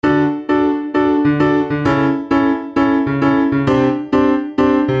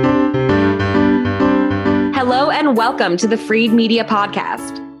Welcome to the Freed Media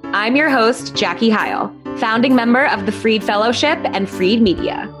Podcast. I'm your host, Jackie Heil, founding member of the Freed Fellowship and Freed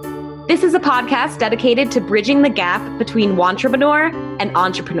Media. This is a podcast dedicated to bridging the gap between wantrepreneur and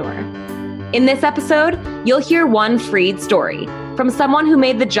entrepreneur. In this episode, you'll hear one Freed story from someone who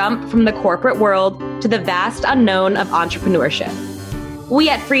made the jump from the corporate world to the vast unknown of entrepreneurship. We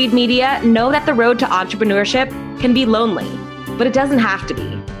at Freed Media know that the road to entrepreneurship can be lonely, but it doesn't have to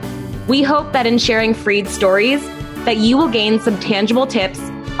be. We hope that in sharing Freed stories, that you will gain some tangible tips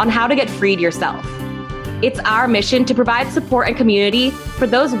on how to get freed yourself. It's our mission to provide support and community for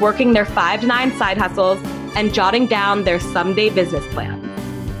those working their 5 to 9 side hustles and jotting down their someday business plans.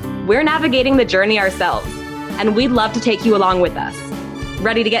 We're navigating the journey ourselves, and we'd love to take you along with us.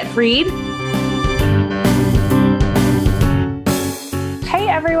 Ready to get freed? Hey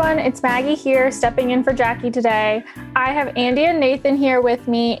everyone, it's Maggie here, stepping in for Jackie today. I have Andy and Nathan here with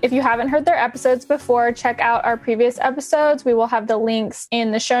me. If you haven't heard their episodes before, check out our previous episodes. We will have the links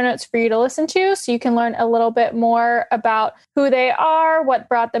in the show notes for you to listen to, so you can learn a little bit more about who they are, what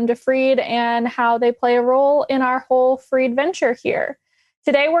brought them to Freed, and how they play a role in our whole Freed venture here.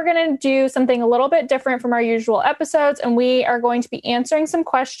 Today, we're going to do something a little bit different from our usual episodes, and we are going to be answering some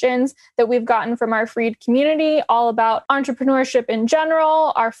questions that we've gotten from our Freed community, all about entrepreneurship in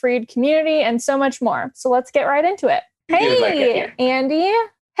general, our Freed community, and so much more. So let's get right into it. Hey, Andy.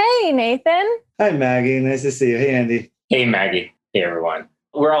 Hey, Nathan. Hi, Maggie. Nice to see you. Hey, Andy. Hey, Maggie. Hey, everyone.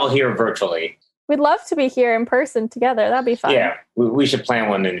 We're all here virtually. We'd love to be here in person together. That'd be fun. Yeah, we should plan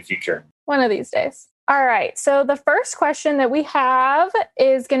one in the future. One of these days. All right. So the first question that we have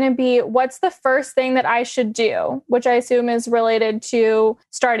is going to be, what's the first thing that I should do? Which I assume is related to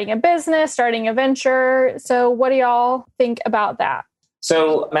starting a business, starting a venture. So what do y'all think about that?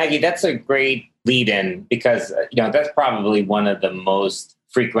 So Maggie, that's a great lead in because, that's probably one of the most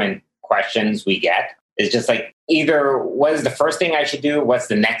frequent questions we get is just like either what is the first thing I should do? What's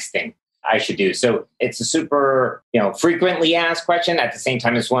the next thing I should do? So it's a super, frequently asked question. At the same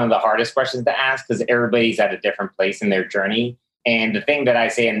time, it's one of the hardest questions to ask because everybody's at a different place in their journey. And the thing that I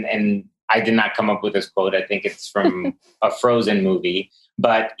say, and I did not come up with this quote, I think it's from a Frozen movie,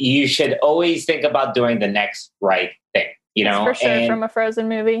 but you should always think about doing the next right thing, It's for sure from a Frozen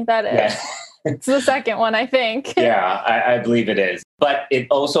movie, that is. Yeah. It's the second one, I think. Yeah, I believe it is. But it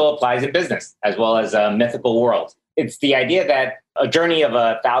also applies in business as well as a mythical world. It's the idea that a journey of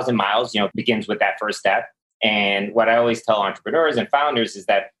 1,000 miles, begins with that first step. And what I always tell entrepreneurs and founders is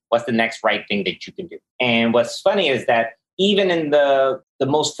that what's the next right thing that you can do? And what's funny is that even in the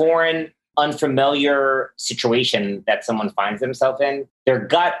most foreign, unfamiliar situation that someone finds themselves in, their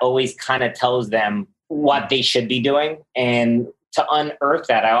gut always kind of tells them what they should be doing. And to unearth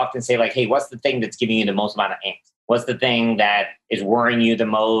that, I often say like, hey, what's the thing that's giving you the most amount of angst? What's the thing that is worrying you the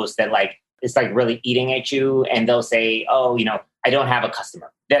most, that it's really eating at you? And they'll say, oh, I don't have a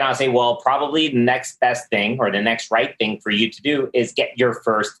customer. Then I'll say, well, probably the next best thing or the next right thing for you to do is get your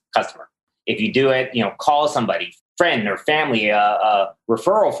first customer. If you do it, call somebody, friend or family, a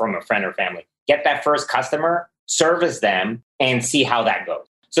referral from a friend or family, get that first customer, service them and see how that goes.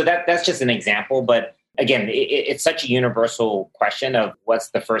 So that's just an example. But again, it's such a universal question of what's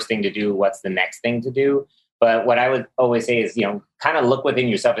the first thing to do? What's the next thing to do? But what I would always say is, kind of look within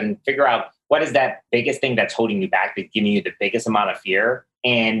yourself and figure out what is that biggest thing that's holding you back, that's giving you the biggest amount of fear.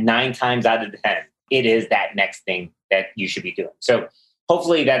 And 9 times out of 10, it is that next thing that you should be doing. So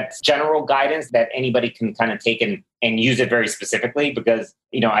hopefully that's general guidance that anybody can kind of take and use it very specifically because,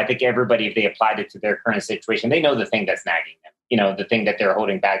 I think everybody, if they applied it to their current situation, they know the thing that's nagging them, the thing that they're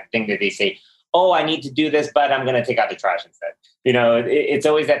holding back, the thing that they say, oh, I need to do this, but I'm going to take out the trash instead. It's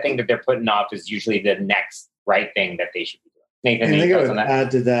always that thing that they're putting off is usually the next right thing that they should be doing. Nathan, I think I would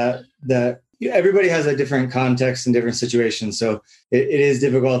add to that everybody has a different context and different situations. So it is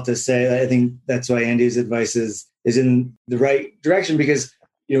difficult to say. I think that's why Andy's advice is in the right direction because,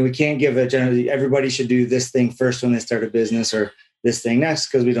 we can't give a generally, everybody should do this thing first when they start a business or this thing next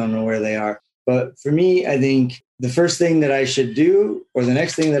because we don't know where they are. But for me, I think the first thing that I should do or the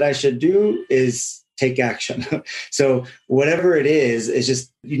next thing that I should do is take action. So whatever it is, it's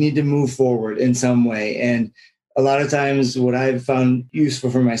just you need to move forward in some way. And a lot of times what I've found useful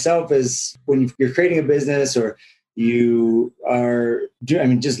for myself is when you're creating a business or you are,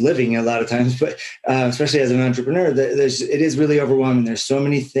 just living a lot of times, but especially as an entrepreneur, it is really overwhelming. There's so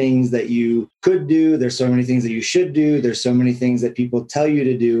many things that you could do. There's so many things that you should do. There's so many things that people tell you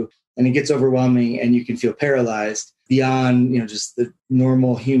to do. And it gets overwhelming and you can feel paralyzed beyond, just the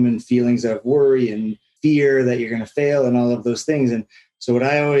normal human feelings of worry and fear that you're going to fail and all of those things. And so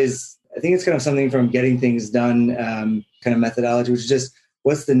I think it's kind of something from getting things done kind of methodology, which is just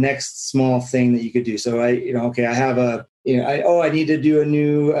what's the next small thing that you could do? So I have I need to do a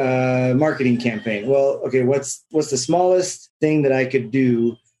new marketing campaign. Well, okay, what's the smallest thing that I could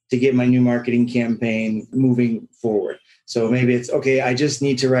do to get my new marketing campaign moving forward? So maybe it's, okay, I just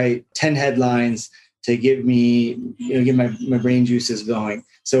need to write 10 headlines to get me, get my brain juices going.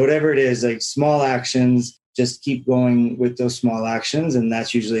 So whatever it is, like small actions, just keep going with those small actions. And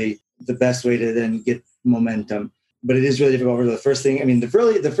that's usually the best way to then get momentum. But it is really difficult. The first thing,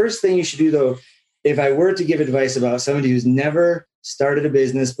 the first thing you should do though, if I were to give advice about somebody who's never started a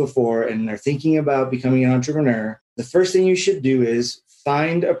business before and are thinking about becoming an entrepreneur, the first thing you should do is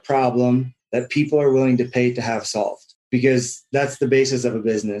find a problem that people are willing to pay to have solved. Because that's the basis of a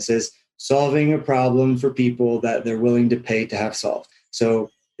business, is solving a problem for people that they're willing to pay to have solved. So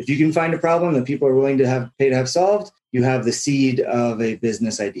if you can find a problem that people are willing to pay to have solved, you have the seed of a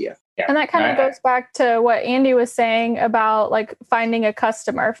business idea. Yeah. And that kind of goes back to what Andy was saying about like finding a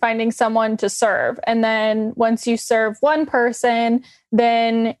customer, finding someone to serve. And then once you serve one person,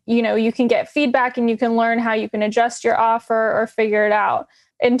 then, you can get feedback and you can learn how you can adjust your offer or figure it out.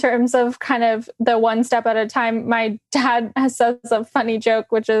 In terms of kind of the one step at a time, my dad says a funny joke,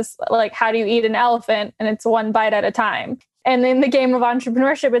 which is like, how do you eat an elephant? And it's one bite at a time. And in the game of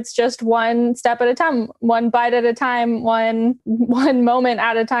entrepreneurship, it's just one step at a time, one bite at a time, one moment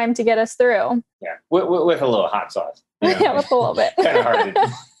at a time to get us through. Yeah, with a little hot sauce. Yeah, with a little bit. Kind of hard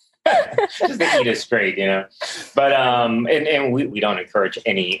to just to eat it straight, But and we don't encourage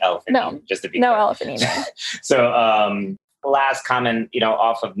any elephant eating, just to be clear. Elephant eating. So last comment,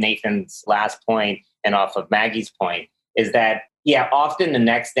 off of Nathan's last point and off of Maggie's point is that, often the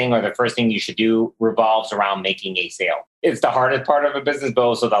next thing or the first thing you should do revolves around making a sale. It's the hardest part of a business, but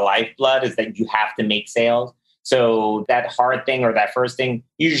also the lifeblood is that you have to make sales. So that hard thing or that first thing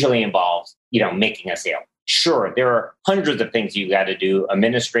usually involves, making a sale. Sure, there are hundreds of things you got to do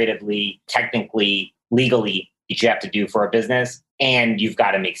administratively, technically, legally that you have to do for a business, and you've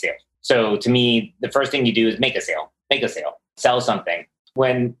got to make sales. So to me, the first thing you do is make a sale, sell something.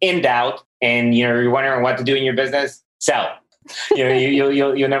 When in doubt and you're wondering what to do in your business, sell.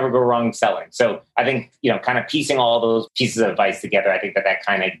 You'll never go wrong selling. So I think, kind of piecing all those pieces of advice together, I think that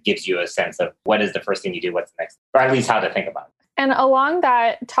kind of gives you a sense of what is the first thing you do, what's the next, or at least how to think about it. And along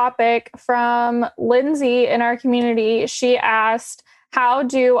that topic, from Lindsay in our community, she asked, how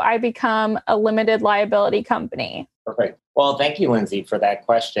do I become a limited liability company? Perfect. Well, thank you, Lindsay, for that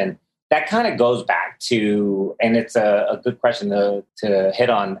question. That kind of goes back to, and it's a good question to hit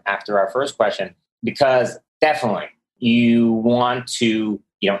on after our first question, because definitely you want to,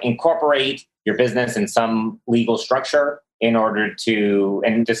 incorporate your business in some legal structure in order to,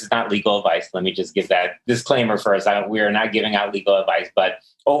 and this is not legal advice. Let me just give that disclaimer first. We are not giving out legal advice, but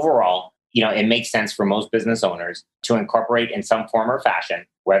overall, it makes sense for most business owners to incorporate in some form or fashion,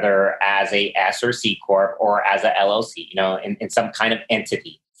 whether as a S or C Corp or as a LLC, in some kind of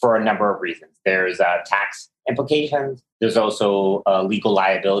entity for a number of reasons. There's tax implications. There's also legal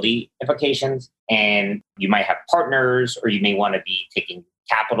liability implications. And you might have partners, or you may want to be taking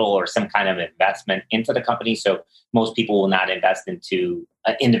capital or some kind of investment into the company. So most people will not invest into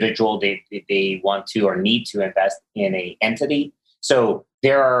an individual. They want to or need to invest in an entity. So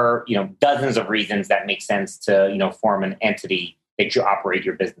there are, dozens of reasons that make sense to, form an entity that you operate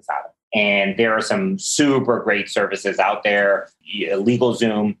your business out of. And there are some super great services out there.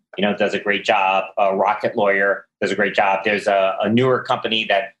 LegalZoom, does a great job. Rocket Lawyer does a great job. There's a newer company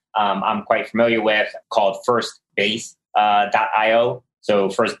that I'm quite familiar with called FirstBase.io. So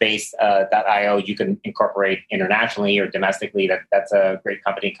FirstBase.io, you can incorporate internationally or domestically. That's a great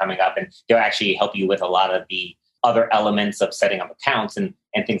company coming up, and they'll actually help you with a lot of the other elements of setting up accounts and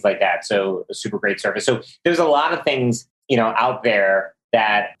things like that. So a super great service. So there's a lot of things, out there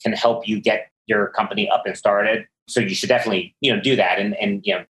that can help you get your company up and started. So you should definitely, do that and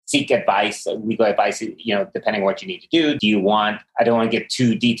seek advice, legal advice, depending on what you need to do. I don't want to get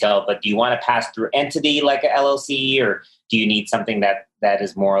too detailed, but do you want to pass through entity like a LLC, or do you need something that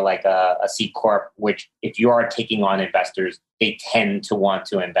is more like a C Corp, which if you are taking on investors, they tend to want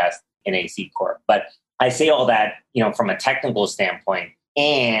to invest in a C Corp. But I say all that, from a technical standpoint,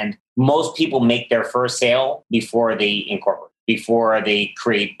 and most people make their first sale before they incorporate, before they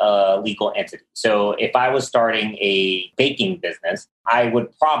create a legal entity. So if I was starting a baking business, I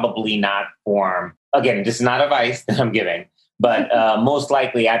would probably not form, again, this is not advice that I'm giving, but most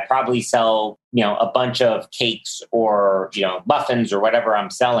likely I'd probably sell, a bunch of cakes or, muffins or whatever I'm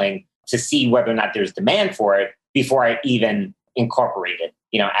selling to see whether or not there's demand for it before I even incorporate it,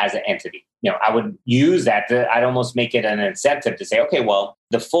 as an entity. I would use that. I'd almost make it an incentive to say, okay, well,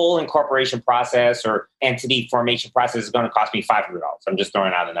 the full incorporation process or entity formation process is going to cost me $500. I'm just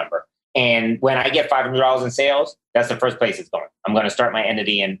throwing out a number. And when I get $500 in sales, that's the first place it's going. I'm going to start my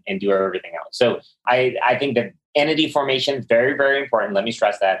entity and do everything else. So I think that entity formation is very, very important. Let me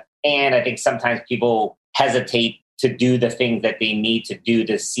stress that. And I think sometimes people hesitate to do the things that they need to do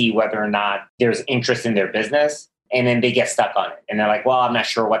to see whether or not there's interest in their business. And then they get stuck on it. And they're like, well, I'm not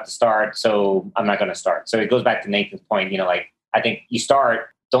sure what to start, so I'm not going to start. So it goes back to Nathan's point, I think you start,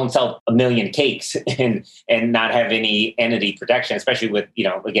 don't sell 1 million cakes and not have any entity protection, especially with,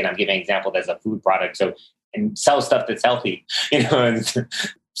 again, I'm giving an example that's a food product. So, and sell stuff that's healthy,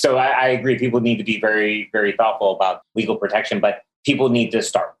 So I agree. People need to be very, very thoughtful about legal protection, but people need to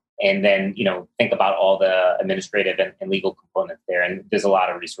start and then, think about all the administrative and legal components there. And there's a lot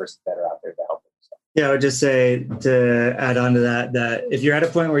of resources that are out there to help them. So. Yeah, I would just say, to add on to that if you're at a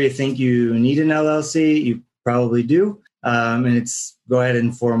point where you think you need an LLC, you probably do. And it's go ahead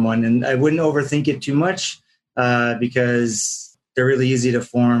and form one. And I wouldn't overthink it too much because they're really easy to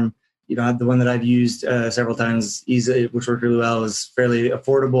form. The one that I've used several times, easy, which worked really well, is fairly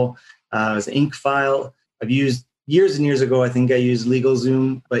affordable. It's InkFile. I've used years and years ago. I think I used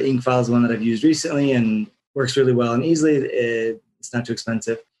LegalZoom, but InkFile is one that I've used recently and works really well and easily. It's not too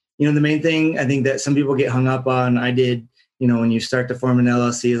expensive. The main thing I think that some people get hung up on, I did, when you start to form an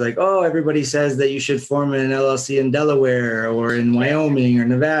LLC, is like, oh, everybody says that you should form an LLC in Delaware or in Wyoming or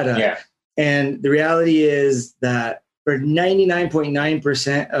Nevada. Yeah. And the reality is that for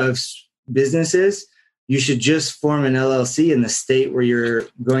 99.9% of businesses, you should just form an LLC in the state where you're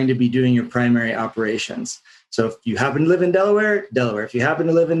going to be doing your primary operations. So if you happen to live in Delaware. If you happen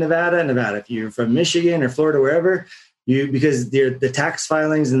to live in Nevada. If you're from Michigan or Florida, wherever, because the tax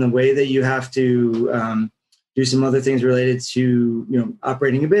filings and the way that you have to do some other things related to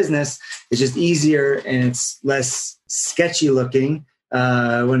operating a business, it's just easier and it's less sketchy looking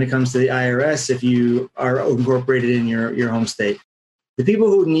when it comes to the IRS if you are incorporated in your home state. The people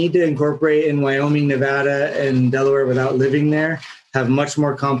who need to incorporate in Wyoming, Nevada, and Delaware without living there have much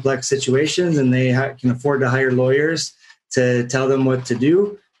more complex situations, and they can afford to hire lawyers to tell them what to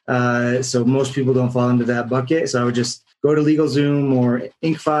do. So most people don't fall into that bucket. So I would just go to LegalZoom or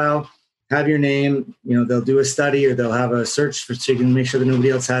InkFile, have your name. They'll do a study or they'll have a search so you can make sure that nobody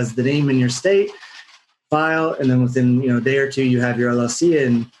else has the name in your state. File, and then within a day or two, you have your LLC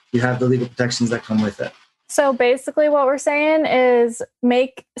and you have the legal protections that come with it. So basically what we're saying is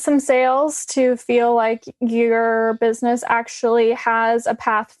make some sales to feel like your business actually has a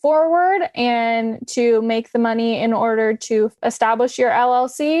path forward, and to make the money in order to establish your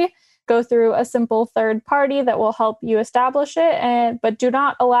LLC, go through a simple third party that will help you establish it, but do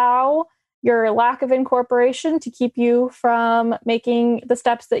not allow your lack of incorporation to keep you from making the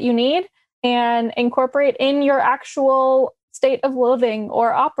steps that you need, and incorporate in your actual state of living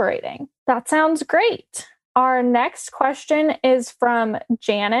or operating. That sounds great. Our next question is from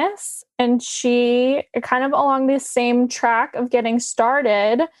Janice, and she, kind of along the same track of getting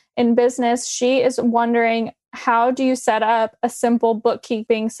started in business, she is wondering, how do you set up a simple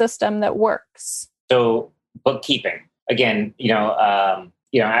bookkeeping system that works? So bookkeeping, again,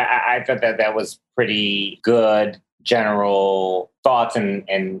 I thought that was pretty good general thoughts,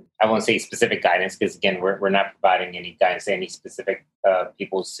 and I won't say specific guidance because, again, we're not providing any guidance to any specific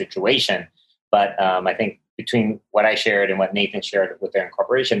people's situation. But I think between what I shared and what Nathan shared with their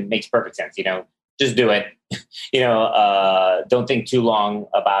incorporation makes perfect sense. Just do it. Don't think too long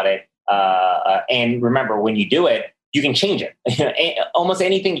about it. And remember, when you do it, you can change it. Almost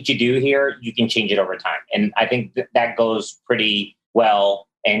anything that you do here, you can change it over time. And I think that goes pretty well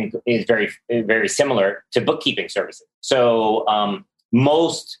and is very, very similar to bookkeeping services. So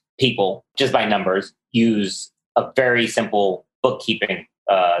most people, just by numbers, use a very simple bookkeeping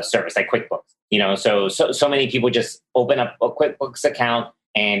service like QuickBooks. So many people just open up a QuickBooks account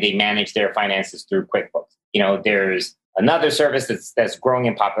and they manage their finances through QuickBooks. There's another service that's growing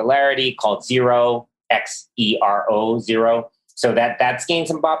in popularity called Xero, Xero, Xero. So that's gained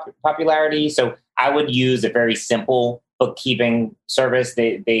some popularity. So I would use a very simple bookkeeping service.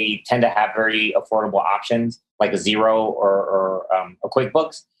 They tend to have very affordable options like a Xero or a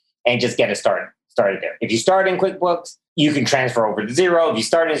QuickBooks, and just get it started there. If you start in QuickBooks, you can transfer over to Xero. If you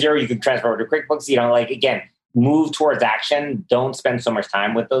start in Xero, you can transfer over to QuickBooks. Again, move towards action. Don't spend so much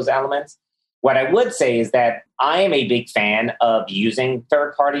time with those elements. What I would say is that I am a big fan of using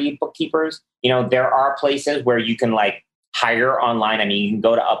third-party bookkeepers. There are places where you can hire online. I mean, you can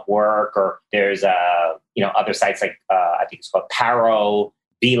go to Upwork, or there's other sites like I think it's called Paro,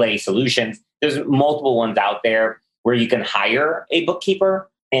 Belay Solutions. There's multiple ones out there where you can hire a bookkeeper.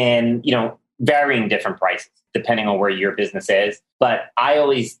 and, varying different prices depending on where your business is. But I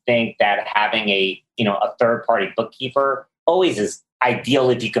always think that having a third-party bookkeeper always is ideal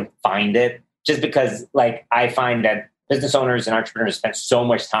if you can find it, just because I find that business owners and entrepreneurs spend so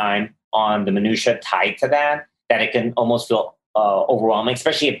much time on the minutia tied to that it can almost feel overwhelming,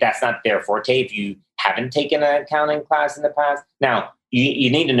 especially if that's not their forte, if you haven't taken an accounting class in the past. Now, you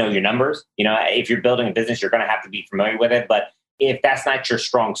need to know your numbers. If you're building a business, you're going to have to be familiar with it. But if that's not your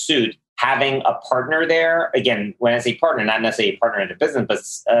strong suit, having a partner there, again, when I say partner, not necessarily a partner in the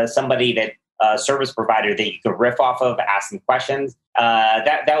business, but somebody that service provider that you can riff off of, ask some questions,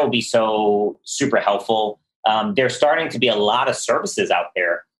 that will be so super helpful. There's starting to be a lot of services out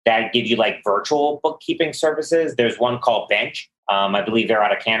there that give you virtual bookkeeping services. There's one called Bench. I believe they're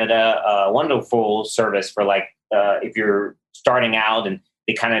out of Canada. Wonderful service for if you're starting out, and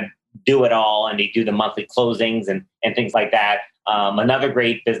they kind of do it all, and they do the monthly closings and things like that. Another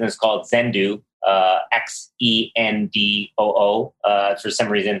great business called Zendoo, Xendoo. For some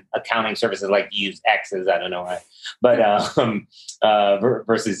reason, accounting services like to use X's. I don't know why, but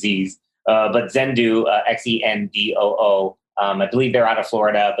versus Z's. But Zendoo, Xendoo. I believe they're out of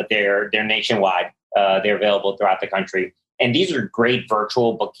Florida, but they're nationwide. They're available throughout the country. And these are great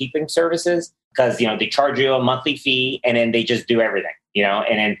virtual bookkeeping services because, they charge you a monthly fee and then they just do everything,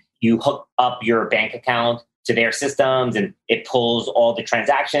 and then you hook up your bank account to their systems and it pulls all the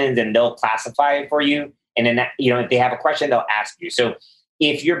transactions and they'll classify it for you. And then, if they have a question, they'll ask you. So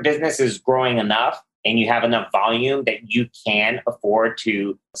if your business is growing enough and you have enough volume that you can afford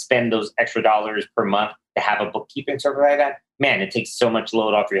to spend those extra dollars per month to have a bookkeeping service like that, man, it takes so much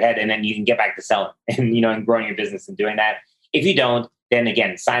load off your head, and then you can get back to selling and, and growing your business and doing that. If you don't, then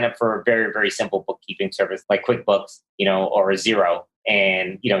again, sign up for a very, very simple bookkeeping service like QuickBooks, or a Xero,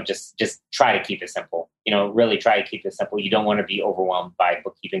 and, just try to keep it simple. Really try to keep it simple. You don't want to be overwhelmed by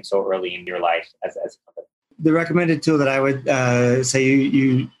bookkeeping so early in your life as a company. The recommended tool that I would say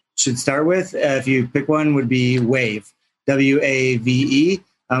you should start with, if you pick one, would be Wave, WAVE.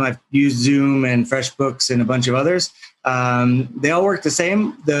 I've used Zoom and FreshBooks and a bunch of others. They all work the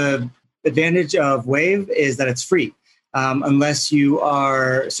same. The advantage of Wave is that it's free, unless you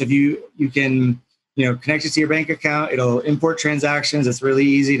are. So if you can, connect it to your bank account, it'll import transactions. It's really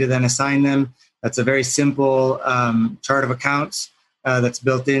easy to then assign them. That's a very simple chart of accounts that's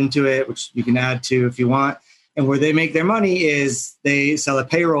built into it, which you can add to if you want. And where they make their money is they sell a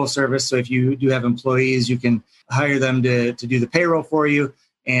payroll service. So if you do have employees, you can hire them to do the payroll for you.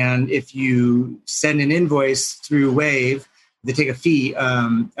 And if you send an invoice through Wave, they take a fee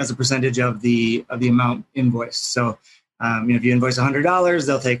as a percentage of the amount invoiced. So, if you invoice $100,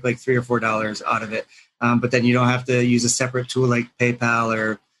 they'll take $3 or $4 out of it. But then you don't have to use a separate tool like PayPal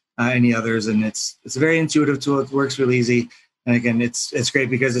or any others. And it's a very intuitive tool. It works really easy. And again, it's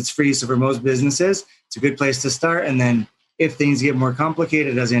great because it's free. So for most businesses, it's a good place to start. And then if things get more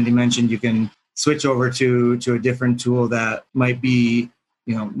complicated, as Andy mentioned, you can switch over to a different tool that might be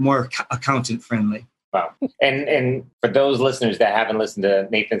more accountant friendly. Wow. And for those listeners that haven't listened to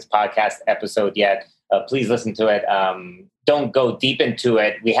Nathan's podcast episode yet, please listen to it. Don't go deep into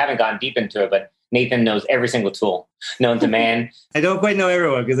it. We haven't gone deep into it, but Nathan knows every single tool known to man. I don't quite know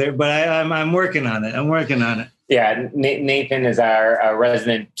everyone, but I'm working on it. Yeah, Nathan is our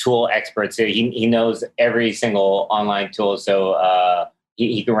resident tool expert. So he knows every single online tool. So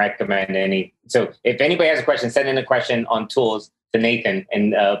he can recommend any. So if anybody has a question, send in a question on tools to Nathan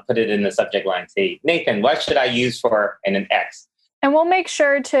and put it in the subject line. Say, Nathan, what should I use for an X? And we'll make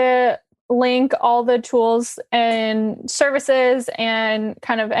sure to link all the tools and services and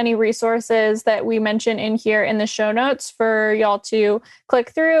kind of any resources that we mention in here in the show notes for y'all to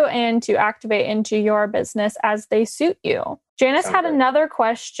click through and to activate into your business as they suit you. Janice had another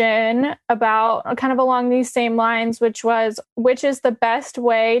question about kind of along these same lines, which is the best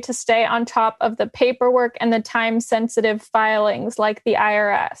way to stay on top of the paperwork and the time-sensitive filings like the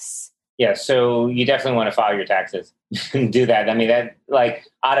IRS? Yeah, so you definitely want to file your taxes and do that. I mean, that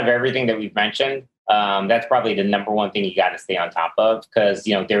out of everything that we've mentioned, that's probably the number one thing you got to stay on top of because,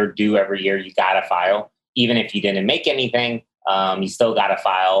 they're due every year. You got to file. Even if you didn't make anything, you still got to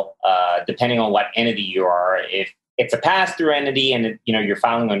file depending on what entity you are. If it's a pass-through entity and, you're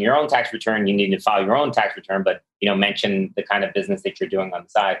filing on your own tax return, you need to file your own tax return, but, mention the kind of business that you're doing on the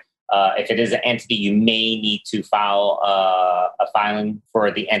side. If it is an entity, you may need to file a filing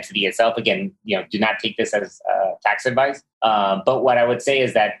for the entity itself. Again, do not take this as tax advice. But what I would say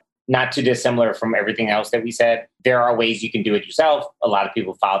is that not too dissimilar from everything else that we said. There are ways you can do it yourself. A lot of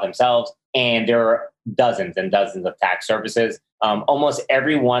people file themselves, and there are dozens and dozens of tax services. Almost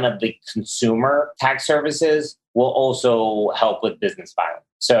every one of the consumer tax services will also help with business filing.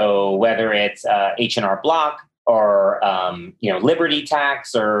 So whether it's H&R Block or Liberty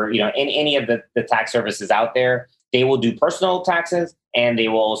Tax or any of the tax services out there, they will do personal taxes and they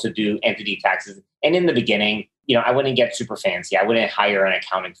will also do entity taxes. And in the beginning, I wouldn't get super fancy. I wouldn't hire an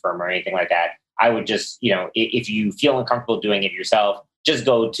accounting firm or anything like that. I would just, if you feel uncomfortable doing it yourself, just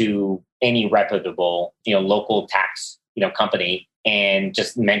go to any reputable, local tax, company and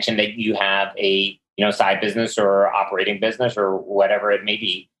just mention that you have a, side business or operating business or whatever it may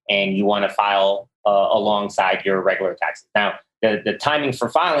be, and you want to file alongside your regular taxes. Now, the timing for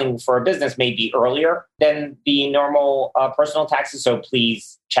filing for a business may be earlier than the normal personal taxes. So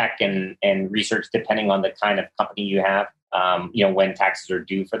please check and research depending on the kind of company you have, when taxes are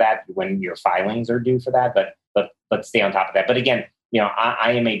due for that, when your filings are due for that, but stay on top of that. But again,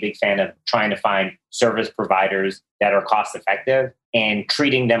 I am a big fan of trying to find service providers that are cost effective and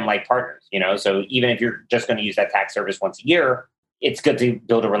treating them like partners, so even if you're just going to use that tax service once a year, it's good to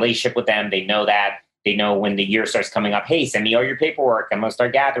build a relationship with them. They know that. They know when the year starts coming up, hey, send me all your paperwork. I'm going to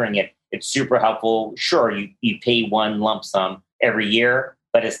start gathering it. It's super helpful. Sure, you pay one lump sum every year,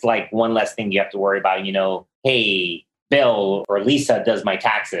 but it's like one less thing you have to worry about. Hey, Bill or Lisa does my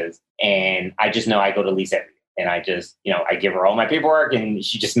taxes, and I just know I go to Lisa every year. And I just, I give her all my paperwork and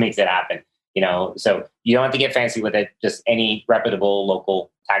she just makes it happen, So you don't have to get fancy with it. Just any reputable local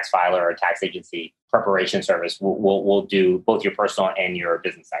tax filer or tax agency preparation service will do both your personal and your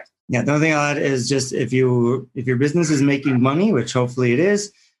business tax. Yeah, the only thing I'll add is just if your business is making money, which hopefully it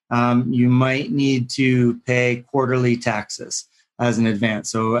is, you might need to pay quarterly taxes as an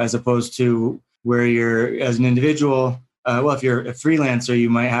advance. So as opposed to where you're as an individual, if you're a freelancer, you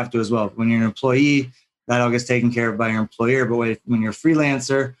might have to as well. When you're an employee, that all gets taken care of by your employer. But when you're a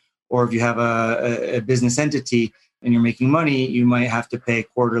freelancer, or if you have a business entity and you're making money, you might have to pay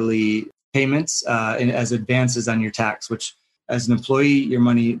quarterly payments as advances on your tax, which as an employee, your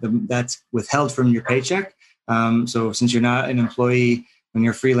money, that's withheld from your paycheck. So since you're not an employee, when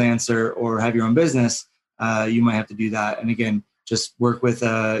you're a freelancer or have your own business, you might have to do that. And again, just work with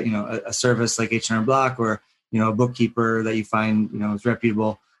a service like H&R Block or a bookkeeper that you find is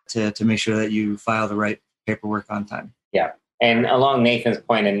reputable to make sure that you file the right paperwork on time. Yeah. And along Nathan's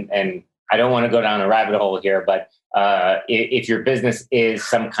point, and I don't want to go down a rabbit hole here, but if your business is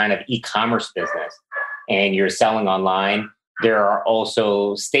some kind of e-commerce business and you're selling online, there are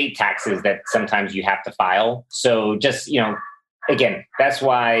also state taxes that sometimes you have to file. So just, again, that's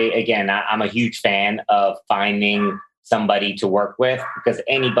why, I'm a huge fan of finding somebody to work with, because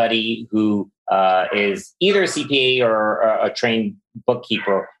anybody who is either a CPA or a trained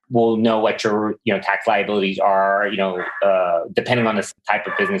bookkeeper will know what your tax liabilities are, depending on the type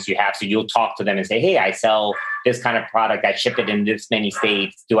of business you have. So you'll talk to them and say, hey, I sell this kind of product. I ship it in this many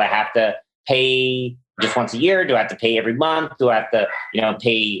states. Do I have to pay just once a year? Do I have to pay every month? Do I have to,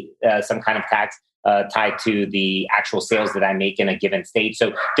 pay some kind of tax tied to the actual sales that I make in a given state?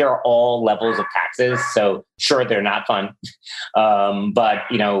 So there are all levels of taxes. So sure, they're not fun. But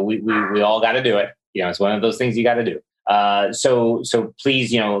we all got to do it. It's one of those things you got to do. So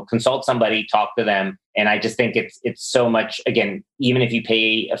please, consult somebody, talk to them. And I just think it's so much, again, even if you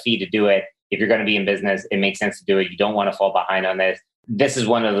pay a fee to do it, if you're going to be in business, it makes sense to do it. You don't want to fall behind on this. This is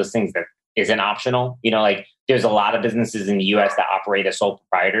one of those things that isn't optional. There's a lot of businesses in the US that operate as sole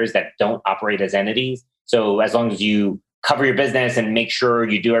proprietors that don't operate as entities. So as long as you cover your business and make sure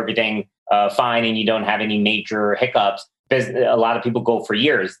you do everything fine and you don't have any major hiccups, a lot of people go for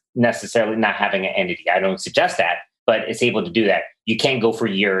years necessarily not having an entity. I don't suggest that, but it's able to do that. You can't go for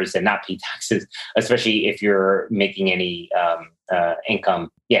years and not pay taxes, especially if you're making any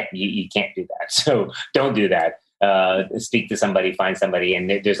income. Yeah, you can't do that. So don't do that. Speak to somebody, find somebody, and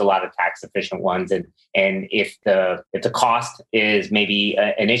there's a lot of tax efficient ones. And if the cost is maybe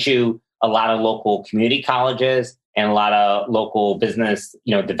an issue, a lot of local community colleges and a lot of local business,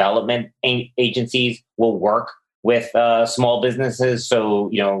 development agencies will work with small businesses. So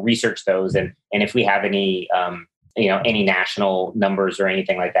research those, and if we have any any national numbers or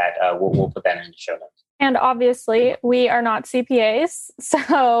anything like that, we'll put that in the show notes. And obviously, we are not CPAs,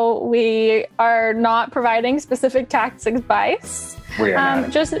 so we are not providing specific tax advice. We are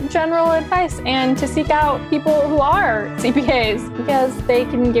not. Just general advice, and to seek out people who are CPAs because they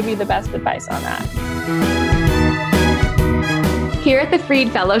can give you the best advice on that. Here at the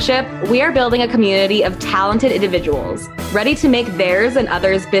Freed Fellowship, we are building a community of talented individuals ready to make theirs and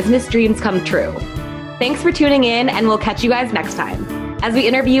others' business dreams come true. Thanks for tuning in, and we'll catch you guys next time. as we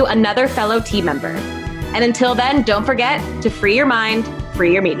interview another fellow team member. And until then, don't forget to free your mind,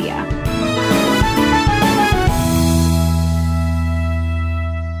 free your media.